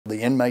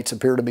The inmates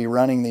appear to be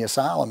running the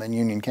asylum in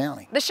Union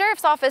County. The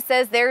sheriff's office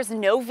says there's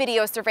no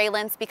video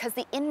surveillance because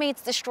the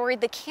inmates destroyed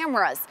the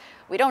cameras.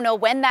 We don't know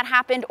when that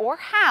happened or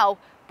how,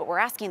 but we're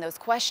asking those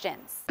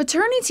questions.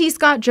 Attorney T.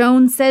 Scott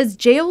Jones says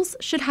jails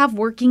should have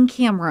working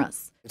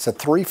cameras. It's a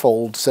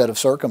threefold set of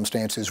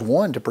circumstances.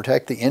 One, to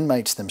protect the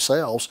inmates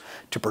themselves,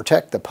 to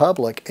protect the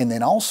public, and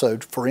then also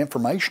for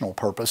informational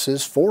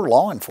purposes for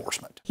law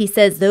enforcement. He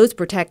says those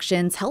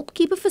protections help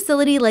keep a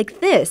facility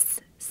like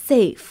this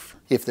safe.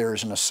 If there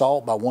is an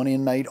assault by one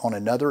inmate on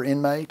another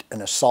inmate,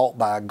 an assault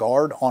by a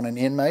guard on an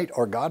inmate,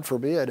 or God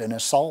forbid, an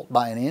assault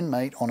by an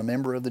inmate on a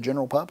member of the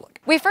general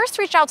public. We first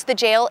reached out to the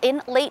jail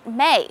in late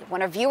May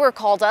when a viewer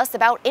called us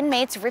about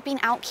inmates ripping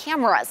out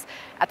cameras.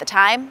 At the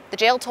time, the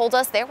jail told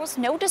us there was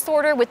no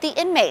disorder with the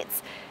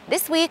inmates.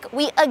 This week,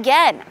 we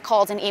again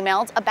called and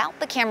emailed about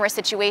the camera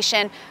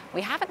situation.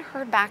 We haven't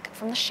heard back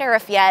from the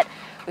sheriff yet.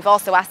 We've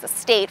also asked the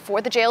state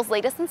for the jail's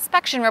latest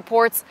inspection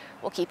reports.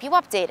 We'll keep you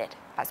updated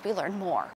as we learn more.